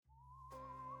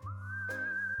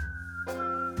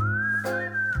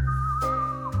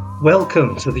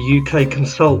Welcome to the UK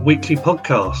Consult Weekly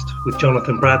Podcast with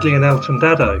Jonathan Bradley and Elton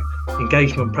Dado,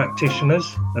 engagement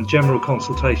practitioners and general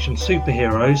consultation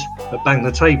superheroes that bang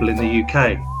the table in the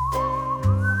UK.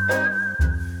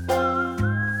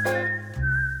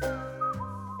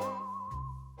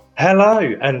 Hello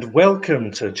and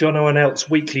welcome to Jono and Elt's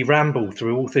weekly ramble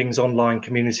through all things online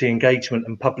community engagement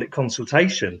and public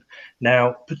consultation.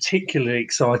 Now, particularly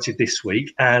excited this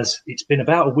week as it's been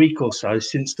about a week or so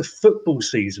since the football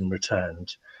season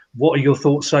returned. What are your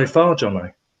thoughts so far,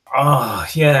 Jono? I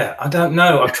don't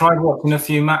know. I've tried watching a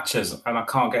few matches and I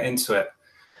can't get into it.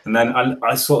 And then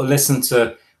I sort of listened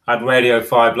to, I had Radio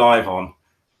 5 Live on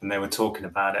and they were talking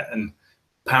about it. And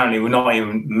apparently we're not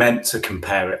even meant to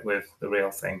compare it with the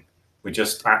real thing. We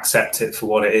just accept it for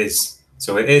what it is.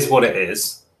 So it is what it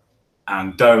is.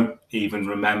 And don't even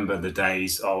remember the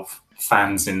days of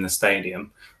fans in the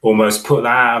stadium. Almost put that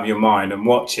out of your mind and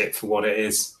watch it for what it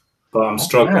is. But I'm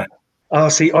struggling.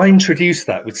 See, I introduced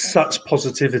that with such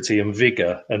positivity and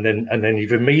vigour, and then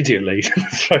you've immediately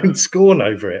thrown scorn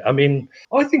over it. I mean,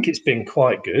 I think it's been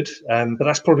quite good, but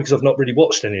that's probably because I've not really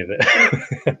watched any of it.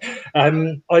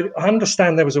 I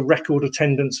understand there was a record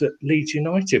attendance at Leeds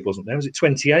United, wasn't there? Was it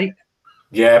 28?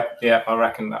 Yeah, I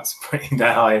reckon that's pretty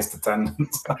their highest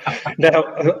attendance.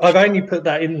 Now, I've only put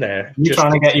that in there. You're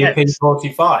trying to get your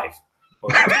P45?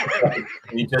 Are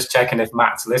you just checking if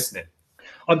Matt's listening?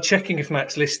 I'm checking if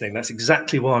Matt's listening. That's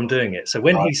exactly why I'm doing it. So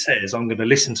when he says I'm going to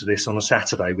listen to this on a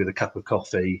Saturday with a cup of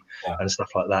coffee and stuff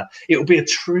like that, it will be a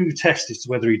true test as to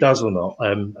whether he does or not.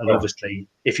 And obviously,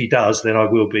 if he does, then I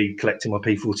will be collecting my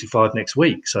P45 next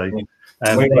week. So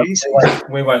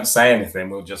we won't say anything.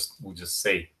 We'll just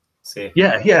see.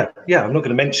 Yeah. I'm not going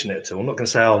to mention it at all. I'm not going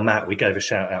to say, "Oh, Matt, we gave a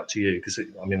shout out to you," because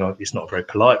it's not a very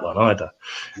polite one either.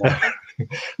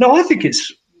 No, I think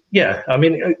it's. Yeah, I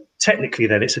mean, technically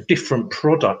then it's a different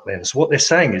product then. So what they're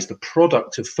saying is the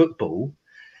product of football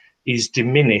is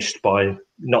diminished by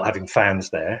not having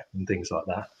fans there and things like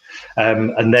that.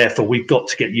 And therefore we've got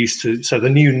to get used to, so the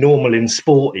new normal in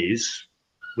sport is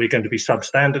we're going to be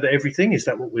substandard at everything. Is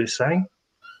that what we're saying?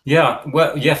 Yeah,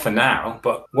 well, yeah, for now.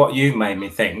 But what you made me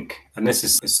think, and this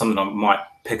is something I might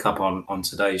pick up on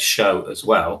today's show as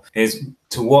well, is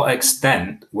to what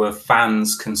extent were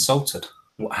fans consulted?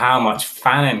 How much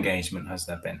fan engagement has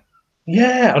there been?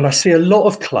 Yeah, and I see a lot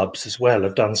of clubs as well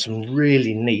have done some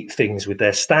really neat things with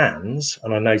their stands.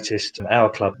 And I noticed our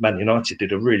club, Man United,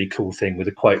 did a really cool thing with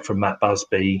a quote from Matt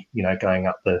Busby, going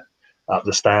up the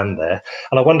stand there.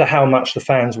 And I wonder how much the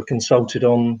fans were consulted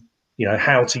on,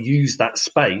 how to use that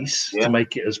space to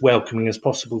make it as welcoming as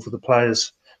possible for the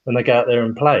players when they go out there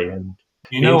and play. And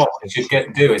what we should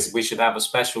do is we should have a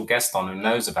special guest on who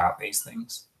knows about these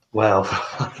things. Well,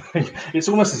 it's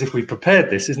almost as if we prepared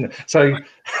this, isn't it? So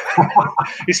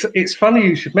it's funny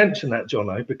you should mention that,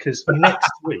 Jono, because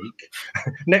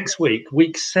next week,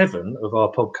 week 7 of our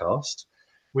podcast,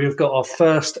 we've got our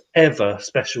first ever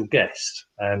special guest.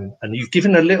 And you've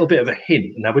given a little bit of a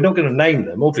hint. Now, we're not going to name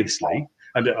them, obviously.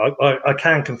 And I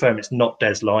can confirm it's not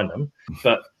Des Lynam,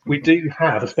 but we do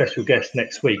have a special guest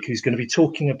next week who's going to be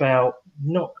talking about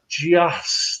not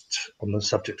just on the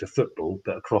subject of football,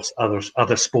 but across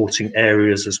other sporting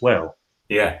areas as well.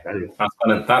 Yeah,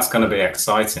 that's going to be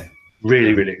exciting.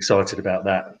 Really, really excited about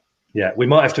that. Yeah, we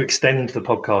might have to extend the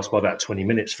podcast by about 20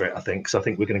 minutes for it, I think, because I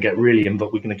think we're going to get really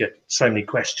involved. We're going to get so many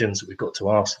questions that we've got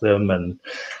to ask them. And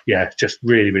just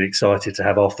really, really excited to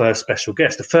have our first special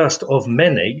guest, the first of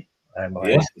many.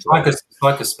 It's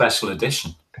like a special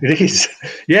edition. It is.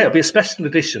 Yeah, it'll be a special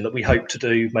edition that we hope to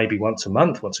do maybe once a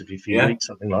month, once every few weeks,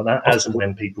 something like that, as and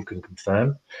when people can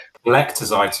confirm.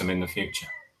 Collector's item in the future.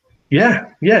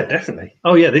 Yeah, definitely.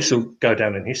 Oh, yeah, this will go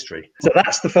down in history. So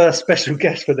that's the first special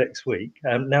guest for next week.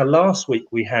 Now, last week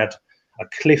we had a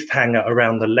cliffhanger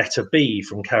around the letter B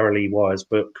from Carol E. Wire's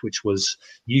book, which was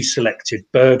you selected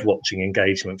bird watching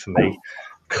engagement for me.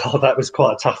 God, that was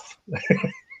quite a tough...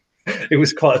 It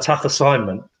was quite a tough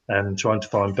assignment trying to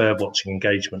find bird watching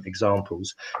engagement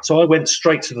examples. So I went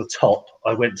straight to the top.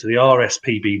 I went to the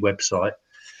RSPB website,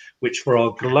 which for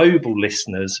our global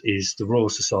listeners is the Royal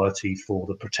Society for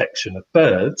the Protection of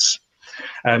Birds.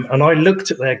 And I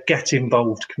looked at their Get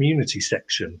Involved community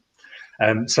section.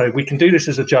 So we can do this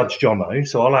as a judge, Jono.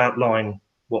 So I'll outline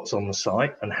what's on the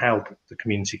site and how the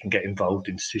community can get involved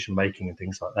in decision making and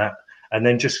things like that, and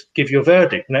then just give you a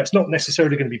verdict. Now, it's not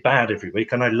necessarily going to be bad every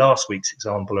week. I know last week's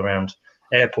example around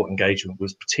airport engagement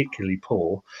was particularly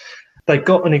poor. They've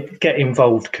got a Get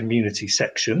Involved community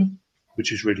section,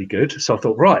 which is really good. So I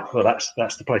thought, right, well,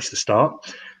 that's the place to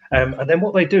start. And then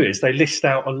what they do is they list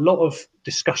out a lot of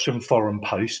discussion forum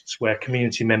posts where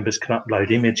community members can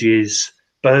upload images,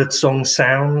 birdsong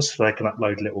sounds. They can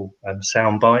upload little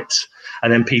sound bites,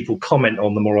 and then people comment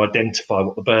on them or identify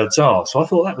what the birds are. So I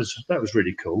thought that was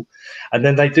really cool. And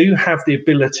then they do have the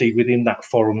ability within that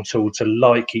forum tool to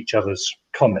like each other's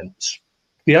comments.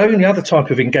 The only other type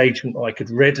of engagement I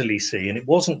could readily see, and it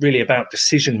wasn't really about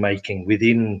decision making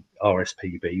within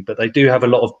RSPB, but they do have a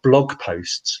lot of blog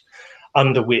posts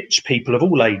under which people of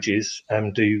all ages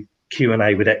do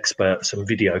Q&A with experts and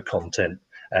video content.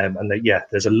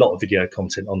 There's a lot of video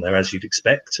content on there, as you'd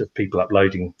expect, of people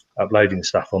uploading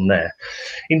stuff on there.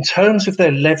 In terms of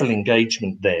their level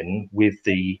engagement then with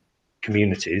the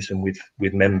communities and with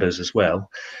members as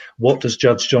well, what does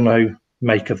Judge Jono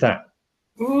make of that?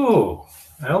 Ooh,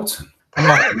 Elton.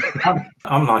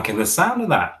 I'm liking the sound of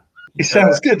that. It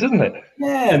sounds good, doesn't it?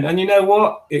 Yeah, and you know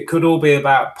what? It could all be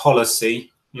about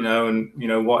policy,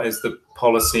 and what is the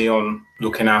policy on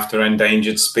looking after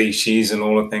endangered species and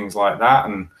all the things like that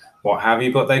and what have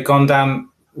you. But they've gone down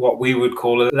what we would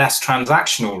call a less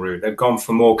transactional route. They've gone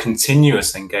for more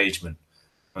continuous engagement.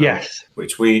 Yes.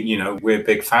 Which we're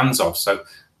big fans of. So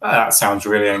that sounds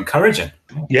really encouraging.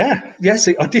 Yeah. Yes,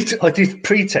 I did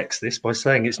pretext this by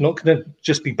saying it's not going to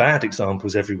just be bad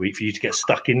examples every week for you to get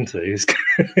stuck into.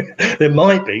 There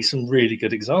might be some really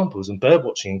good examples and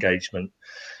birdwatching engagement.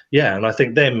 Yeah, and I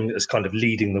think them as kind of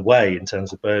leading the way in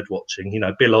terms of bird watching.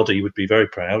 Bill Oddie would be very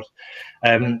proud.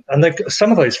 And they've got some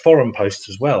of those forum posts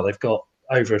as well. They've got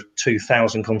over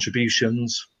 2,000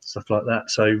 contributions, stuff like that.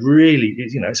 So really,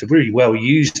 it's a really well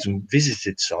used and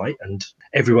visited site, and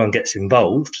everyone gets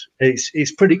involved.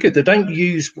 It's pretty good. They don't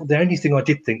use, the only thing I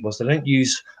did think was they don't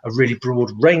use a really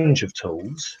broad range of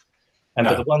tools.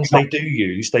 But the ones they do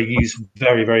use, they use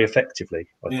very, very effectively,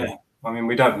 I think. I mean,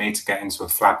 we don't need to get into a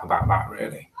flap about that,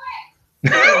 really.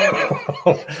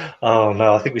 Oh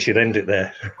no, I think we should end it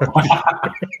there.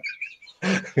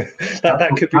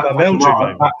 that could be my Meldrew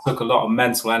moment. That took a lot of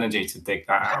mental energy to dig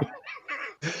that out.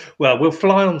 Well, we'll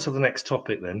fly on to the next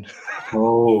topic then.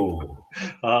 Oh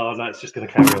no, it's just going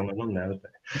to carry on and on now, isn't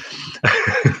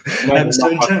it?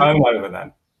 So phone over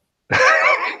then.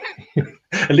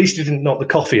 At least you didn't knock the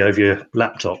coffee over your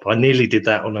laptop. I nearly did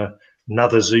that on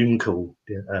another Zoom call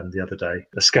the other day,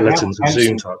 a Skeletons of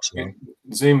Zoom type thing.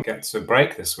 Zoom gets a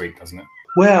break this week, doesn't it?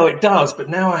 Well, it does, but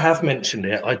now I have mentioned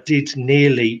it, I did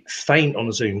nearly faint on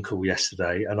a Zoom call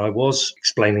yesterday, and I was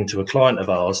explaining to a client of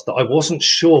ours that I wasn't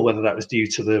sure whether that was due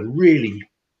to the really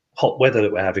hot weather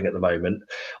that we're having at the moment,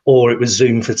 or it was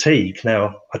Zoom fatigue.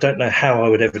 Now, I don't know how I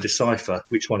would ever decipher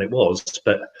which one it was,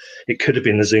 but it could have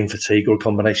been the Zoom fatigue or a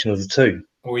combination of the two.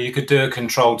 Or you could do a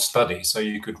controlled study, so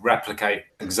you could replicate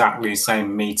exactly the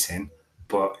same meeting,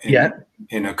 but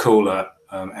in a cooler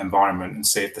environment, and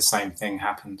see if the same thing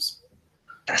happens.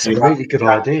 That's a really good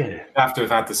idea. You have to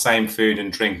have had the same food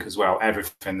and drink as well,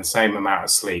 everything, the same amount of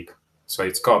sleep. So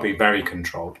it's got to be very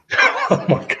controlled. Oh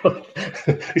my God.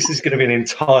 This is going to be an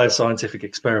entire scientific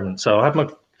experiment. So I have my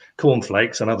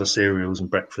cornflakes and other cereals and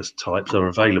breakfast types are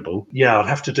available. Yeah, I'd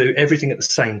have to do everything at the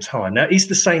same time. Now, it's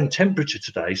the same temperature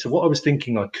today. So what I was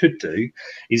thinking I could do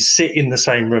is sit in the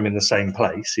same room, in the same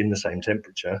place, in the same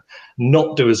temperature,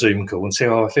 not do a Zoom call and see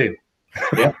how I feel.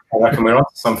 Yeah, I reckon we're on to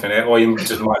something here, or you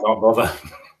just might not bother.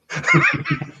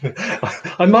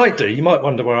 I might do. You might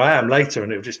wonder where I am later,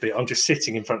 and it'll just be I'm just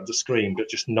sitting in front of the screen, but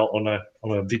just not on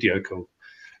a video call,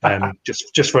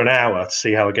 just for an hour to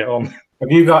see how I get on.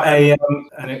 Have you got a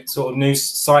sort of new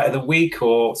site of the week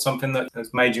or something that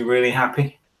has made you really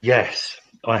happy? Yes,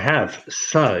 I have.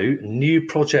 So, new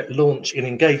project launch in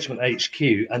Engagement HQ,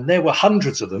 and there were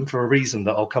hundreds of them for a reason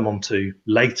that I'll come on to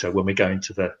later when we go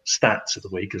into the stats of the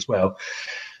week as well.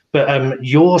 But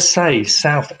Your Say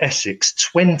South Essex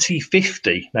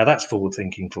 2050. Now that's forward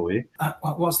thinking for you.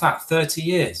 What's that? 30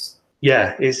 years?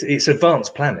 Yeah, it's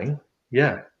advanced planning.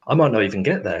 Yeah, I might not even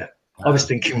get there. I was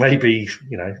thinking maybe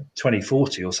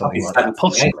 2040 or something like that.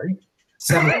 Possibly.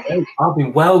 78. I'll be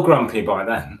well grumpy by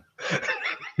then.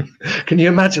 Can you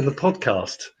imagine the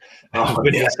podcast?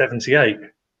 When you're 78.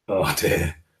 Oh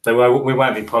dear. So we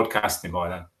won't be podcasting by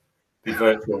then. Be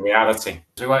virtual reality.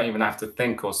 We won't even have to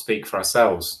think or speak for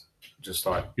ourselves. Just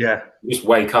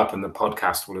wake up and the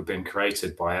podcast will have been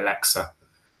created by Alexa,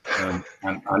 and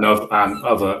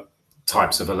other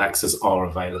types of Alexas are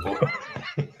available.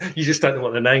 You just don't know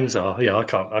what the names are. Yeah, I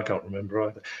can't remember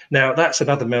either. Now that's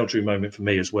another Meldrew moment for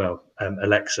me as well,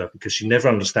 Alexa, because she never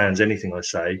understands anything I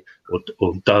say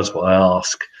or does what I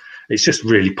ask. It's just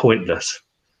really pointless.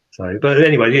 So, but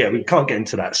anyway, yeah, we can't get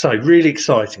into that. So really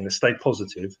exciting. Let's stay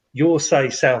positive. Your Say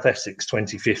South Essex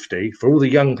 2050, for all the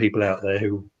young people out there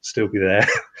who will still be there.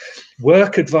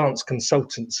 Work Advanced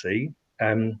Consultancy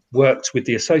worked with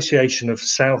the Association of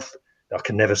South, I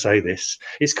can never say this.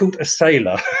 It's called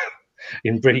ASAILA.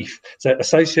 in brief. So,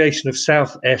 Association of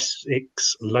South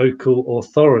Essex Local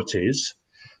Authorities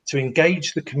to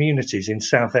engage the communities in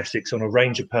South Essex on a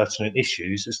range of pertinent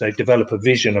issues as they develop a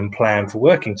vision and plan for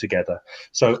working together.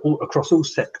 So across all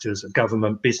sectors,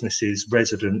 government, businesses,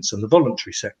 residents and the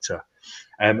voluntary sector.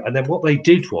 And then what they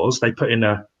did was they put in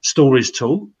a stories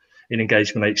tool in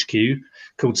Engagement HQ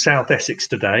called South Essex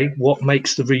Today, What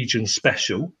Makes the Region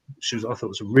Special, which I thought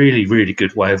was a really, really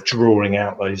good way of drawing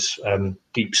out those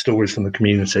deep stories from the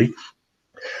community.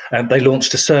 They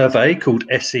launched a survey called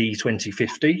SE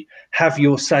 2050, Have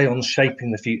Your Say on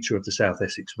Shaping the Future of the South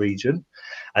Essex region.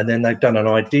 And then they've done an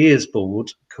ideas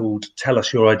board called Tell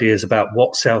Us Your Ideas about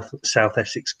what South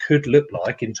Essex could look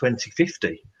like in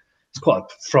 2050. It's quite a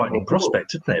frightening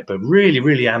prospect, isn't it? But really,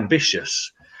 really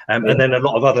ambitious. And then a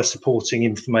lot of other supporting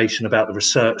information about the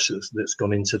research that's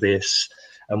gone into this.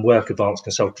 And Work Advanced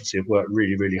Consultancy have worked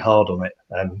really, really hard on it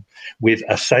with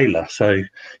a sailor. So,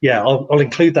 yeah, I'll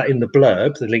include that in the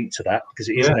blurb, the link to that, because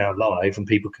it is now live and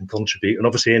people can contribute. And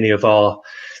obviously, any of our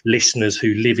listeners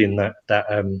who live in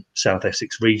that South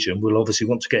Essex region will obviously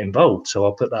want to get involved. So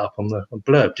I'll put that up on the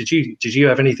blurb. Did you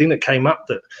have anything that came up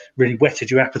that really whetted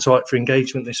your appetite for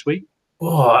engagement this week?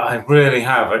 Oh, I really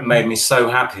have. It made me so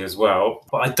happy as well.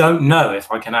 But I don't know if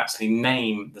I can actually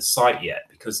name the site yet,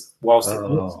 because whilst it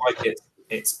looks like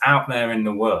it's out there in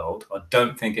the world, I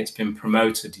don't think it's been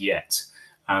promoted yet.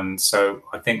 And so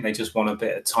I think they just want a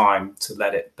bit of time to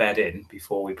let it bed in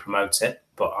before we promote it.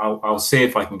 But I'll see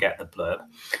if I can get the blurb.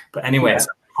 But anyway, it's a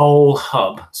whole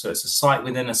hub. So it's a site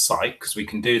within a site, because we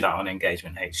can do that on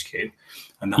Engagement HQ.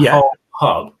 And the whole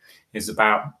hub is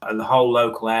about the whole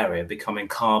local area becoming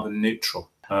carbon neutral.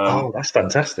 That's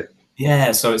fantastic.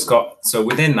 Yeah, so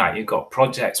within that, you've got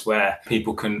projects where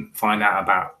people can find out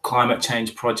about climate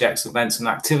change projects, events and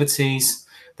activities.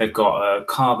 They've got a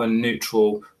carbon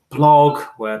neutral blog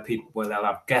where they'll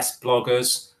have guest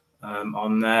bloggers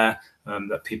on there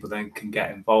that people then can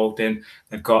get involved in.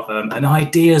 They've got an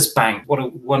ideas bank. What a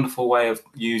wonderful way of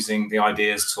using the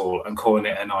ideas tool and calling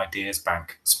it an ideas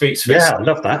bank. Speaks for I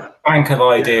love that. Bank of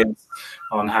ideas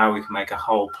on how we can make a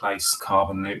whole place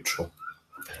carbon neutral.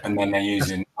 And then they're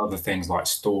using other things like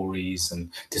stories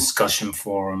and discussion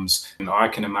forums. And I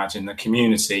can imagine the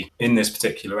community in this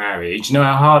particular area. Do you know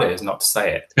how hard it is not to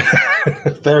say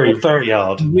it? Very, very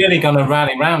hard. Really going to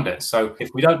rally around it. So if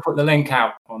we don't put the link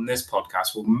out on this podcast,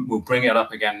 we'll bring it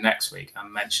up again next week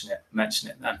and mention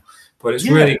it then. But it's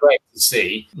really great to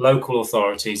see local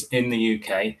authorities in the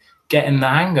UK getting the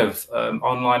hang of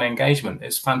online engagement.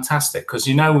 It's fantastic because,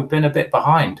 we've been a bit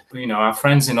behind. Our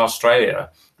friends in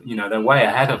Australia, they're way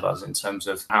ahead of us in terms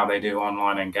of how they do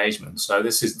online engagement. So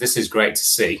this is great to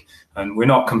see. And we're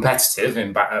not competitive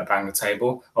at Bang the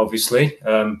Table, obviously,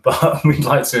 but we'd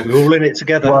like to. We're all in it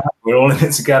together. We're all in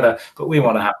it together, but we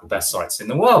want to have the best sites in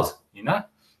the world,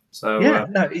 So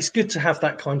it's good to have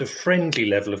that kind of friendly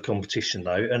level of competition,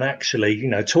 though. And actually,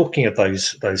 talking of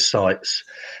those sites,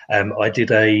 I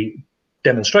did a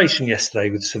demonstration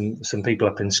yesterday with some people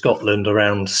up in Scotland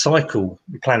around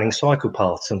planning cycle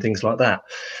paths and things like that.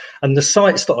 And the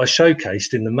sites that I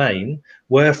showcased in the main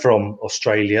were from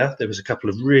Australia. There was a couple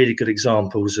of really good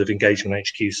examples of Engagement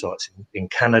HQ sites in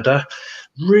Canada.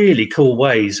 Really cool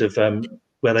ways of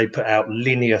where they put out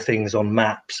linear things on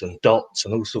maps and dots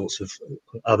and all sorts of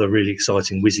other really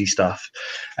exciting whizzy stuff.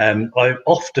 I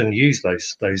often use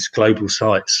those global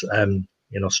sites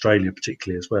in Australia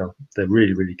particularly as well. They're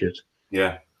really, really good.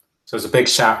 Yeah. So it's a big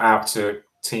shout out to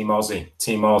Team Aussie,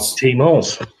 Team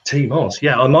Oz.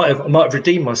 Yeah, I might have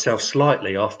redeemed myself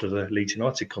slightly after the Leeds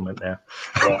United comment there.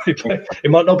 It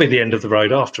might not be the end of the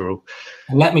road after all.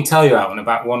 And let me tell you, Alan,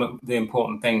 about one of the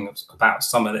important things about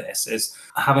some of this is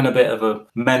having a bit of a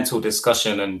mental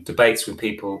discussion and debates with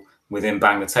people within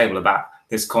Bang the Table about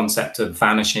this concept of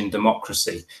vanishing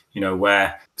democracy,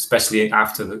 where especially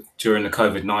during the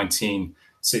COVID-19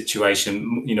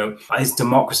 situation, is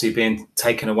democracy being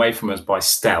taken away from us by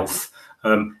stealth?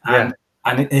 And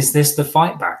is this the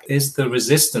fight back? Is the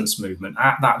resistance movement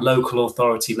at that local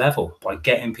authority level by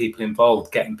getting people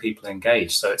involved, getting people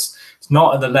engaged? So it's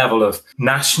not at the level of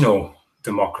national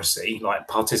democracy, like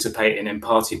participating in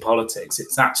party politics.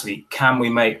 It's actually, can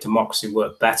we make democracy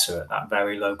work better at that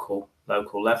very local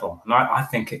level? And I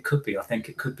think it could be. I think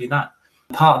it could be that.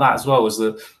 Part of that as well was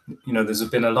that, there's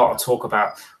been a lot of talk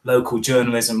about local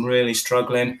journalism really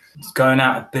struggling, going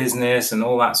out of business and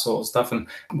all that sort of stuff. And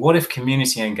what if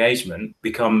community engagement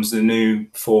becomes the new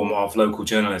form of local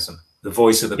journalism, the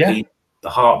voice of the people, the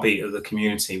heartbeat of the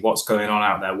community, what's going on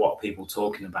out there, what are people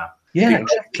talking about? Yeah,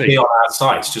 exactly. On our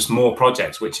sites, just more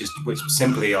projects, which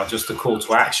simply are just a call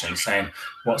to action saying,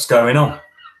 what's going on?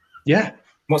 Yeah.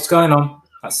 What's going on?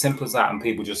 As simple as that. And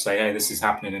people just say, hey, this is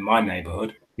happening in my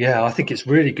neighborhood. Yeah, I think it's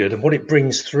really good. And what it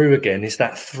brings through again is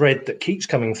that thread that keeps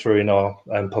coming through in our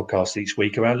podcast each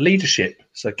week around leadership.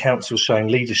 So councils showing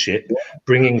leadership,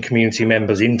 bringing community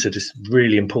members into this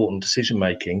really important decision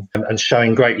making and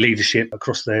showing great leadership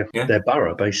across their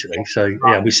borough, basically. So,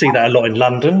 yeah, we see that a lot in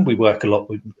London. We work a lot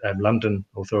with London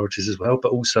authorities as well,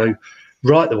 but also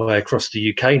right the way across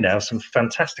the UK now, some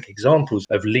fantastic examples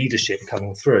of leadership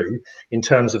coming through in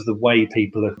terms of the way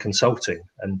people are consulting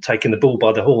and taking the bull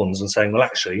by the horns and saying, well,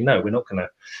 actually, no, we're not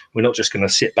just going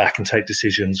to sit back and take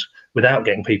decisions without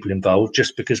getting people involved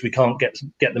just because we can't get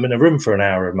them in a room for an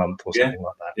hour a month or something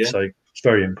like that. So it's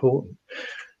very important.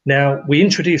 Now, we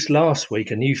introduced last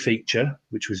week a new feature,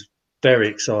 which was very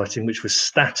exciting, which was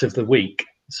Stat of the Week.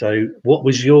 So what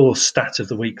was your Stat of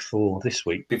the Week for this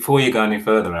week? Before you go any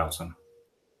further, Elton,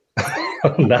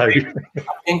 Oh, no. I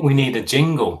think we need a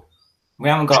jingle. We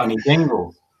haven't got any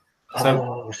jingles.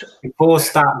 So before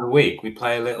Stat of the Week, we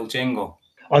play a little jingle.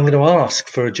 I'm going to ask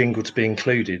for a jingle to be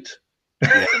included.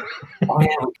 Yeah.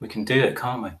 We can do it,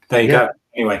 can't we? There you go.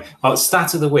 Anyway,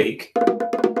 Stat of the Week.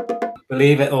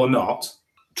 Believe it or not,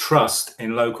 trust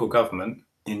in local government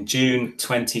in June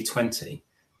 2020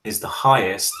 is the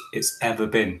highest it's ever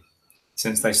been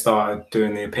since they started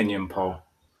doing the opinion poll.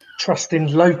 Trust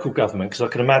in local government, because I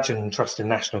can imagine trust in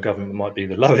national government might be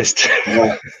the lowest.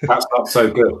 Yeah, that's not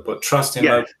so good, but trust in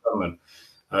local government.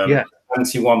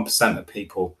 71% of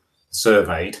people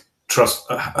surveyed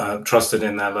trusted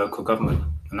in their local government,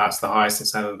 and that's the highest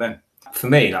it's ever been. For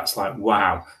me, that's like,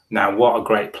 wow. Now, what a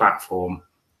great platform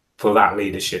for that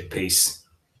leadership piece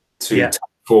to take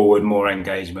forward more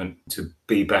engagement, to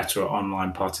be better at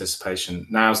online participation.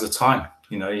 Now's the time.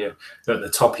 You're at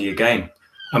the top of your game.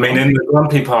 I mean, in the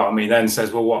grumpy part of me then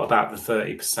says, well, what about the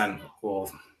 30% or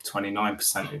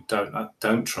 29% who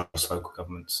don't trust local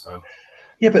government? So,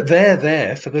 yeah, but they're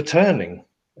there for the turning,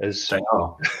 as they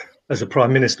are. As a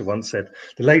prime minister once said,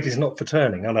 the lady's not for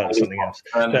turning. I know it's something else,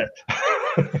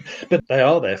 but they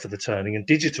are there for the turning, and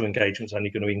digital engagement's only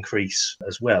going to increase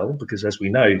as well, because as we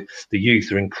know, the youth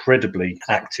are incredibly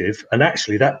active. And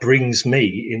actually that brings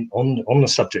me on the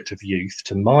subject of youth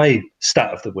to my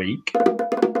Stat of the Week.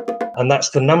 And that's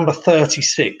the number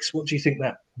 36. What do you think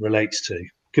that relates to?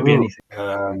 Could be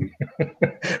anything.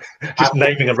 Just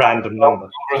naming a random number.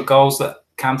 Number of goals that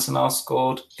Cantona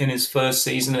scored in his first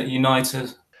season at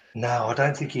United. No, I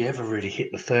don't think he ever really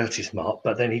hit the 30s mark,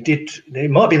 but then he did. It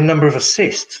might be the number of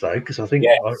assists, though, because I think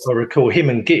I recall him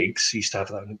and Giggs used to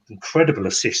have an incredible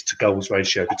assist to goals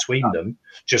ratio between them,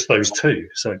 just those two.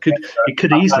 So it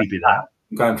could easily be that.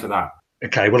 I'm going for that.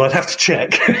 Okay, well, I'd have to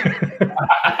check.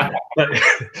 But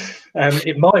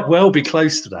it might well be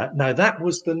close to that. No, that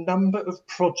was the number of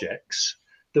projects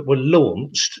that were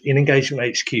launched in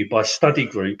Engagement HQ by Study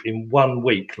Group in 1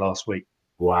 week last week.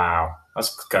 Wow,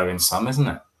 that's going some, isn't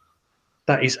it?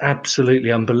 That is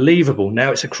absolutely unbelievable.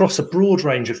 Now, it's across a broad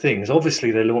range of things. Obviously,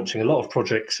 they're launching a lot of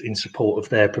projects in support of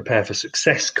their Prepare for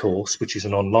Success course, which is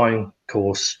an online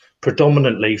course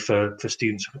predominantly for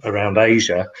students around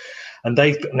Asia. And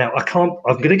I'm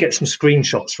going to get some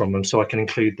screenshots from them so I can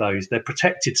include those. They're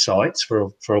protected sites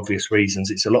for obvious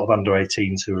reasons. It's a lot of under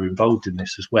 18s who are involved in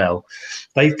this as well.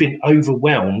 They've been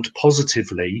overwhelmed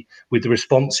positively with the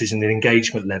responses and the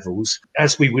engagement levels,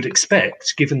 as we would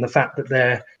expect, given the fact that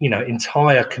their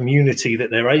entire community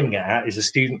that they're aiming at is a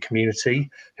student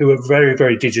community who are very,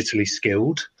 very digitally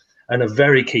skilled and are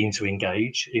very keen to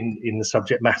engage in the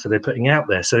subject matter they're putting out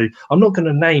there. So I'm not going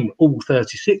to name all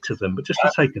 36 of them, but just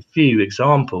to take a few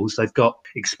examples, they've got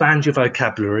expand your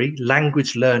vocabulary,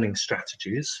 language learning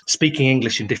strategies, speaking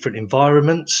English in different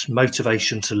environments,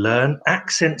 motivation to learn,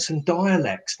 accents and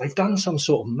dialects. They've done some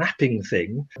sort of mapping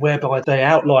thing whereby they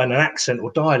outline an accent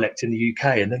or dialect in the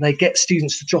UK, and then they get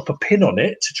students to drop a pin on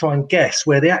it to try and guess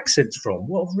where the accent's from.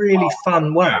 What a really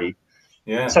fun way.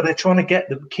 Yeah. So they're trying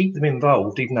to keep them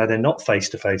involved, even though they're not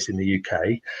face-to-face in the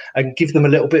UK, and give them a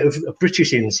little bit of a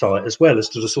British insight as well as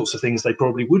to the sorts of things they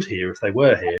probably would hear if they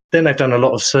were here. Then they've done a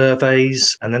lot of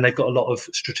surveys, and then they've got a lot of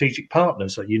strategic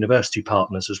partners, like university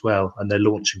partners as well, and they're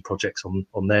launching projects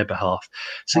on their behalf.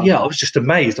 So, I was just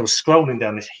amazed. I was scrolling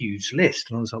down this huge list,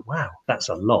 and I was like, wow, that's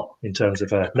a lot in terms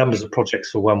of numbers of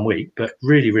projects for 1 week, but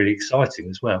really, really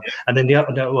exciting as well. And then I've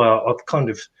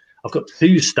got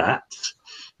two stats.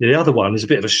 The other one is a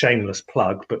bit of a shameless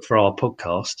plug, but for our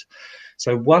podcast.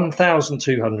 So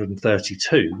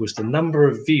 1,232 was the number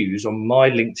of views on my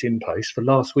LinkedIn post for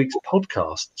last week's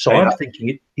podcast. So I'm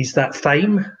thinking, is that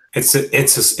fame? It's a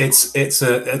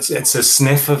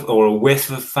sniff of or a whiff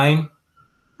of fame.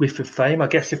 Whiff of fame. I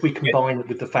guess if we combine it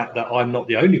with the fact that I'm not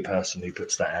the only person who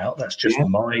puts that out, that's just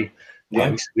my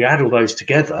post. We add all those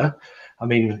together. I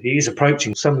mean, he is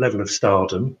approaching some level of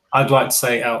stardom. I'd like to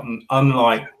say, Elton,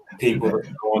 unlike people that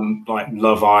go on like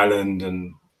Love Island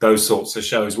and those sorts of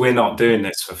shows, we're not doing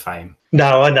this for fame.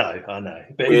 No, I know.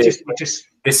 But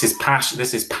this is passion.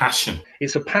 This is passion.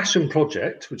 It's a passion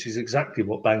project, which is exactly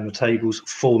what Bang the Table's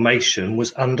formation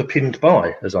was underpinned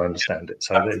by, as I understand it.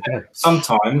 So there you go.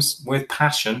 Sometimes with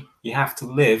passion, you have to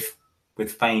live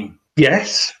with fame.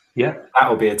 Yes. Yeah.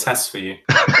 That'll be a test for you.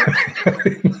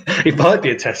 It might be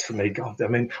a test for me. God, I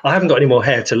mean, I haven't got any more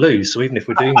hair to lose. So even if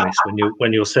we're doing this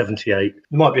when you're 78,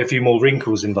 there might be a few more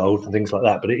wrinkles involved and things like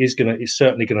that. But it's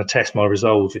certainly gonna test my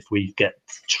resolve if we get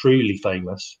truly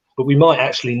famous. But we might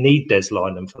actually need Des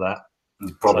Lynam for that.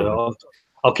 Probably. So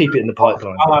I'll keep it in the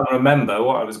pipeline. I remember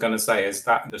what I was going to say is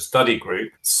that the study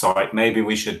group site, maybe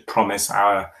we should promise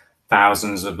our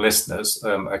thousands of listeners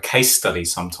a case study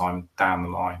sometime down the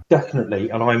line. Definitely.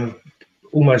 And I'm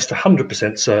almost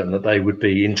 100% certain that they would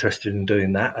be interested in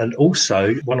doing that. And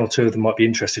also one or two of them might be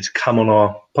interested to come on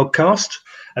our podcast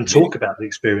and talk about the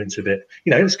experience of it.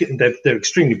 You know, they're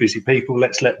extremely busy people.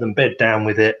 Let's let them bed down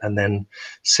with it and then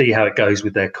see how it goes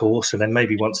with their course. And then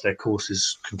maybe once their course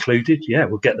is concluded,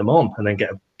 we'll get them on and then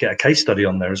get a case study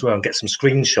on there as well and get some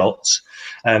screenshots.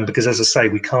 Because as I say,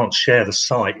 we can't share the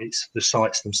site. It's the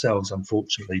sites themselves,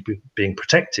 unfortunately, being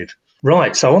protected.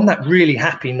 Right. So on that really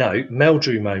happy note,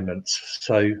 Meldrew moments.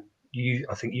 So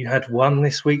I think you had one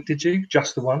this week, did you?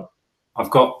 Just the one? I've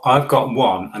got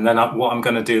one, and then what I'm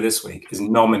going to do this week is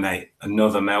nominate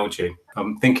another Meldrew.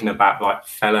 I'm thinking about like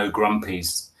fellow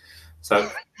grumpies. So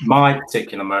my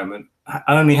particular moment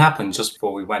only happened just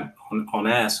before we went on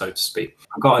air, so to speak.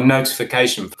 I got a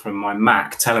notification from my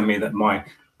Mac telling me that my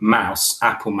mouse,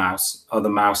 Apple mouse, other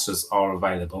mouses are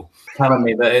available, telling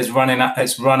me that it's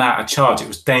run out of charge. It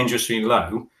was dangerously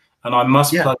low, and I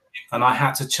must plug it, and I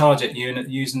had to charge it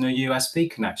using a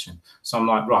USB connection. So I'm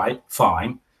like, right,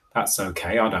 fine. That's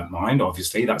okay. I don't mind.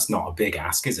 Obviously, that's not a big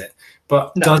ask, is it?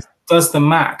 But no. Does the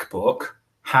MacBook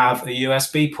have a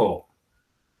USB port?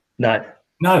 No.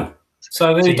 So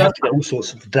you have to get all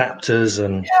sorts of adapters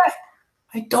and. Yeah,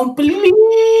 I don't believe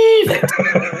it.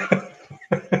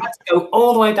 I had to go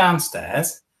all the way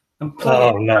downstairs and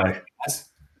plug it. No.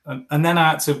 And then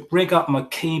I had to rig up my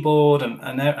keyboard and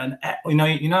you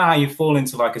know how you fall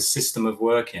into like a system of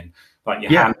working. Like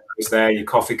your hand goes there, your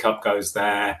coffee cup goes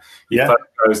there, your phone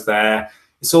goes there.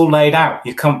 It's all laid out.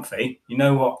 You're comfy. You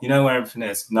know where everything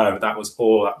is. No, that was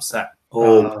all upset.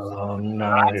 Oh no!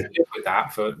 I had to live with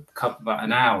that for about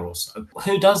an hour or so.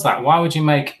 Who does that? Why would you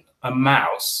make a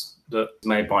mouse that's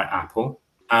made by Apple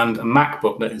and a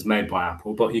MacBook that is made by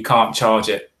Apple, but you can't charge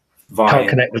it via? Can't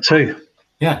connect the two.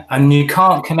 Yeah, and you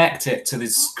can't connect it to the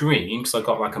screen because I've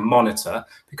got like a monitor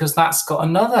because that's got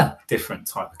another different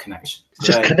type of connection.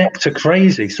 Just connector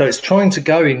crazy. So it's trying to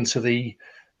go into the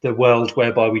world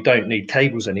whereby we don't need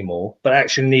cables anymore, but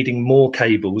actually needing more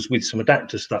cables with some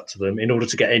adapters stuck to them in order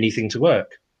to get anything to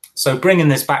work. So bringing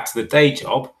this back to the day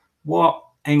job, what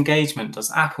engagement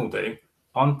does Apple do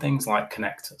on things like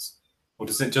connectors? Or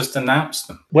does it just announce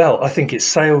them? Well, I think it's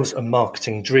sales and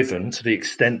marketing driven to the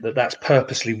extent that that's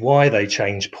purposely why they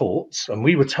change ports. And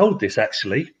we were told this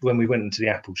actually when we went into the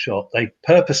Apple shop. They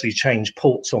purposely change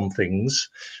ports on things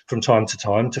from time to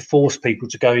time to force people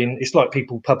to go in. It's like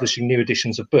people publishing new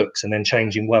editions of books and then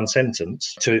changing one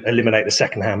sentence to eliminate the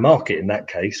secondhand market in that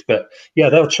case. But yeah,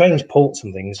 they'll change ports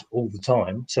and things all the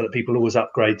time so that people always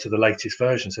upgrade to the latest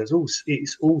version. So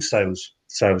it's all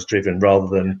sales driven rather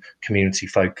than community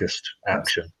focused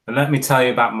action. And let me tell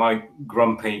you about my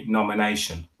grumpy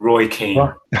nomination, Roy Keane.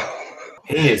 What?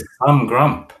 He is some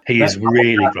grump. He is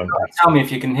really grumpy. Tell me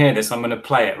if you can hear this. I'm going to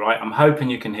play it, right? I'm hoping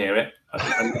you can hear it.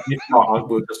 And if not,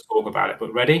 we'll just talk about it.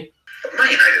 But ready? Man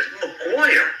United,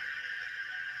 Maguire.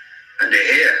 And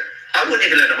they're here. I wouldn't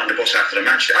even let them on the bus after the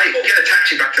match. I get a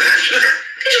taxi back to Manchester.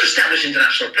 These are established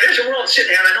international players, and we're all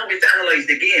sitting here, and I know we have to analyse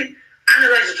the game.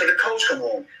 Analyse it till the coach come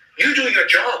home. You do your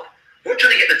job. We're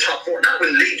trying to get the top four. Not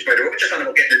with Leeds, by the way. We're just trying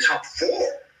to get the top four.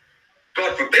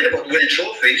 God forbid about winning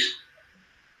trophies.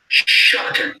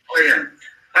 Shocking.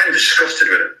 I'm disgusted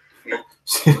with it.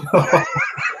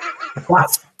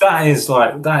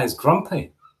 That is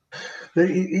grumpy.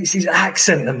 It's his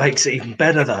accent that makes it even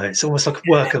better, though. It's almost like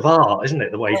a work of art, isn't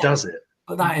it, the way he does it?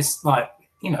 But that is like,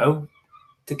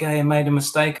 De Gea made a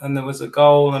mistake and there was a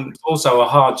goal and also a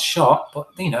hard shot, but,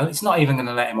 it's not even going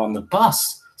to let him on the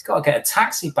bus. He's got to get a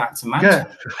taxi back to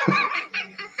Manchester.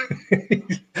 Yeah.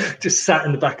 Just sat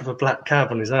in the back of a black cab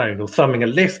on his own or thumbing a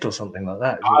lift or something like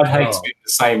that. I'd hate to be in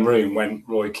the same room when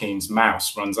Roy Keane's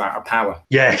mouse runs out of power.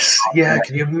 Yes. Yeah,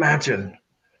 can you imagine?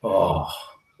 Oh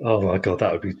my God,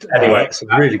 that would be... Anyway, that's a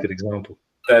really good example.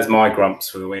 There's my grumps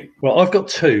for the week. Well, I've got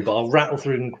two, but I'll rattle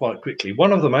through them quite quickly.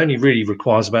 One of them only really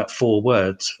requires about 4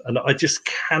 words, and I just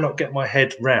cannot get my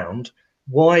head round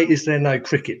why is there no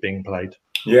cricket being played?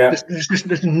 Yeah,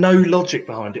 There's no logic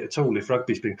behind it at all. If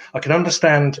rugby's being, I can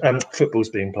understand football's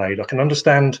being played. I can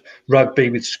understand rugby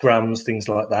with scrums, things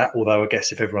like that. Although I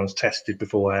guess if everyone's tested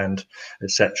beforehand,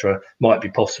 etc., might be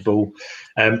possible.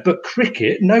 But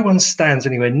cricket, no one stands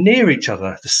anywhere near each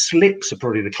other. The slips are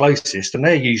probably the closest, and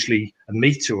they're usually a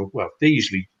metre. Well, they're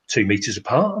usually 2 metres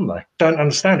apart, aren't they? Don't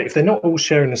understand it. If they're not all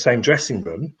sharing the same dressing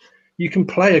room, you can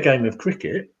play a game of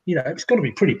cricket. You know, it's got to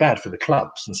be pretty bad for the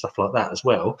clubs and stuff like that as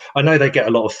well. I know they get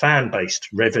a lot of fan-based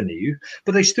revenue,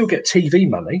 but they still get TV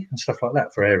money and stuff like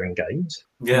that for airing games.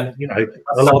 yeah. And, you know,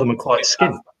 a lot of them are quite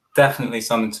skint. Definitely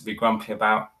something to be grumpy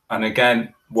about. And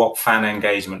again, what fan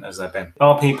engagement has there been?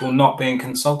 Are people not being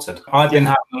consulted? I've been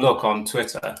having a look on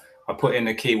Twitter. I put in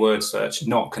a keyword search,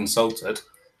 not consulted,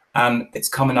 and it's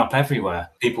coming up everywhere.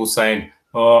 People saying,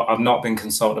 oh, I've not been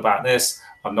consulted about this.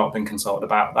 I've not been consulted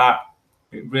about that.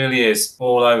 It really is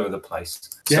all over the place.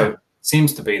 Yeah. So it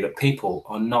seems to be that people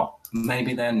are not,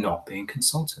 maybe they're not being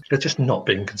consulted. They're just not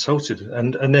being consulted.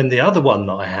 And then the other one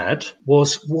that I had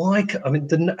was why? I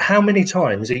mean, how many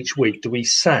times each week do we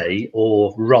say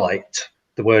or write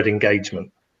the word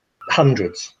engagement?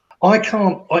 Hundreds. I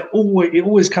can't. It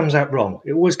always comes out wrong.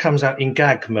 It always comes out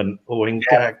engagement or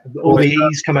all the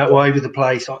E's come out all over the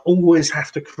place. I always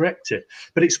have to correct it.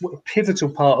 But it's a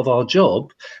pivotal part of our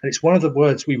job, and it's one of the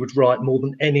words we would write more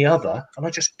than any other. And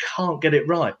I just can't get it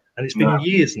right. And it's been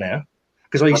years now,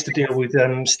 because I used to deal with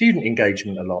student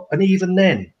engagement a lot, and even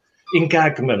then,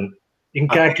 engagement,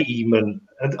 and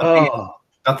I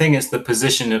think it's the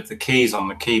position of the keys on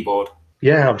the keyboard.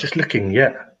 Yeah, I'm just looking.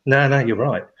 Yeah, no, you're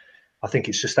right. I think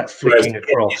it's just that flicking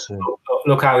across. And...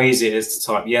 Look how easy it is to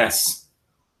type yes.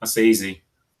 That's easy.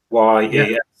 Y,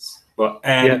 yes. But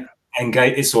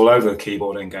engage, it's all over the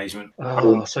keyboard engagement.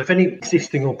 Oh, so if any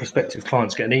existing or prospective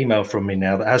clients get an email from me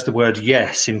now that has the word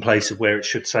yes in place of where it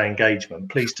should say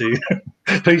engagement, please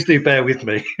do bear with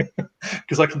me,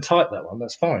 because I can type that one.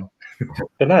 That's fine.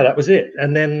 But no, that was it.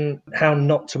 And then How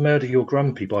Not to Murder Your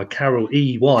Grumpy by Carol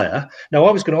E. Wire. Now,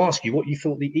 I was going to ask you what you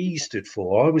thought the E stood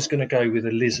for. I was going to go with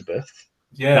Elizabeth.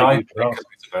 Yeah, I think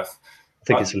Elizabeth. I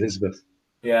think it's Elizabeth.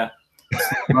 Yeah.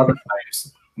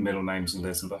 Middle name's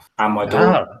Elizabeth. And my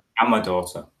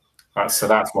daughter. So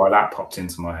that's why that popped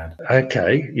into my head.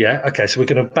 Okay, yeah. Okay, so we're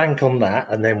going to bank on that,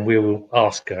 and then we'll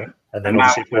ask her. And then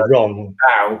obviously if we're wrong...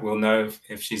 Now we'll know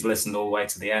if she's listened all the way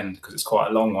to the end, because it's quite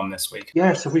a long one this week.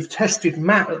 Yeah, so we've tested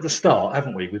Matt at the start,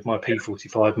 haven't we, with my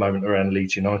P45 moment around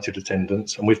Leeds United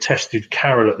attendance, and we've tested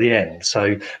Carol at the end.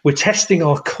 So we're testing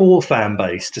our core fan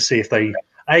base to see if they,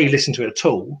 A, listen to it at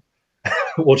all,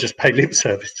 or just pay lip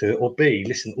service to it, or B,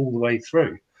 listen all the way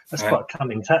through. That's quite a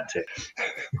cunning tactic.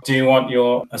 Do you want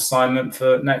your assignment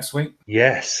for next week?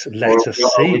 Yes, let us see.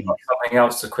 Something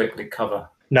else to quickly cover.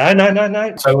 No.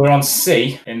 So we're on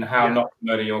C in How Not to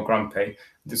Murder Your Grumpy.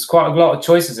 There's quite a lot of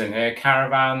choices in here.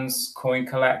 Caravans, coin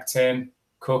collecting,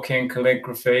 cooking,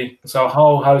 calligraphy. So a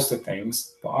whole host of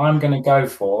things. But I'm going to go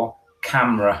for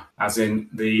CAMRA, as in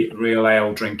the real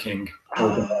ale drinking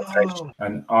organisation.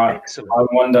 And I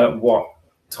wonder what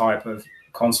type of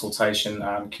consultation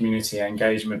and community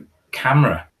engagement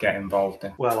CAMRA get involved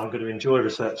in. Well, I'm going to enjoy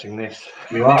researching this.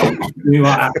 You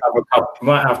might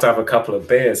have to have a couple of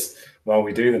beers while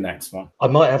we do the next one. I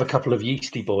might have a couple of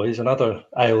Yeasty Boys, and other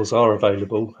ales are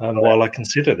available while I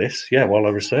consider this. Yeah, while I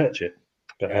research it.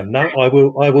 But no, I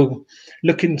will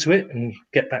look into it and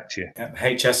get back to you.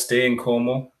 HSD in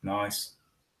Cornwall, nice.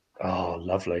 Oh,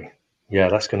 lovely. Yeah,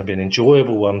 that's going to be an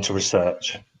enjoyable one to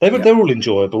research. They're all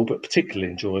enjoyable, but particularly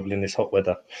enjoyable in this hot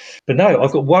weather. But no,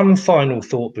 I've got one final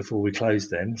thought before we close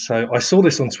then. So I saw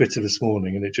this on Twitter this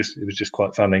morning, and it was just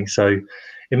quite funny. So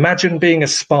imagine being a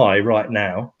spy right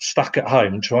now, stuck at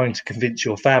home, trying to convince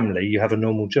your family you have a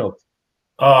normal job.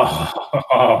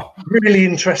 Oh, really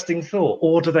interesting thought.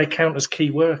 Or do they count as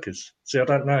key workers? See, I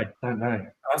don't know.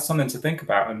 That's something to think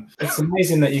about. And it's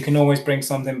amazing that you can always bring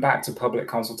something back to public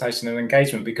consultation and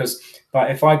engagement, because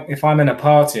if I'm in a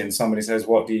party and somebody says,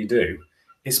 what do you do?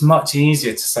 It's much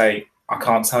easier to say, I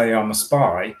can't tell you I'm a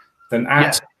spy, than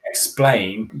actually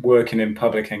explain working in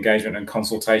public engagement and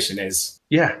consultation is.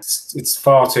 Yeah. It's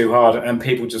far too hard, and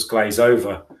people just glaze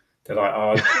over. They're like,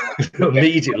 oh,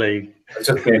 immediately.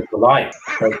 Just being polite.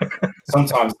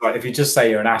 Sometimes, like, if you just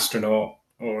say you're an astronaut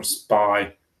or a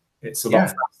spy, it's a lot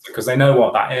faster, because they know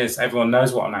what that is. Everyone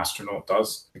knows what an astronaut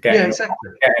does. Exactly.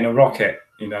 Get in a rocket,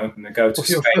 and they go to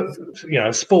space.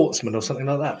 A sportsman or something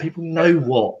like that. People know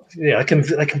what. Yeah,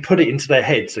 they can put it into their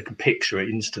heads. They can picture it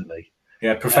instantly.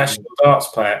 Yeah, professional darts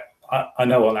player. I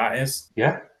know what that is.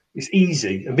 Yeah, it's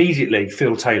easy. Immediately,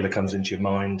 Phil Taylor comes into your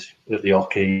mind at the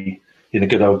Oki in the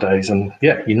good old days, and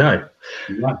yeah, you know.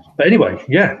 Yeah. But anyway,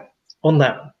 yeah, on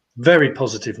that very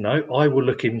positive note, I will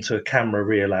look into Camera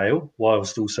Real Ale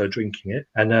whilst also drinking it.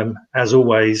 And as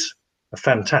always, a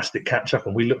fantastic catch up,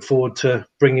 and we look forward to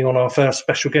bringing on our first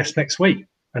special guest next week.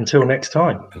 Until next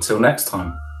time. Until next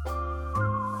time.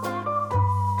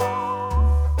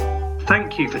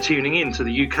 Thank you for tuning in to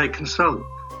the UK Consult.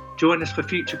 Join us for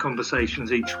future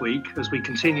conversations each week as we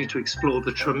continue to explore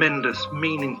the tremendous,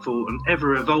 meaningful and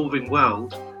ever-evolving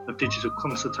world of digital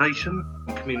consultation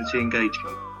and community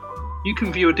engagement. You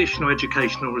can view additional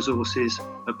educational resources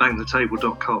at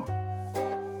bangthetable.com.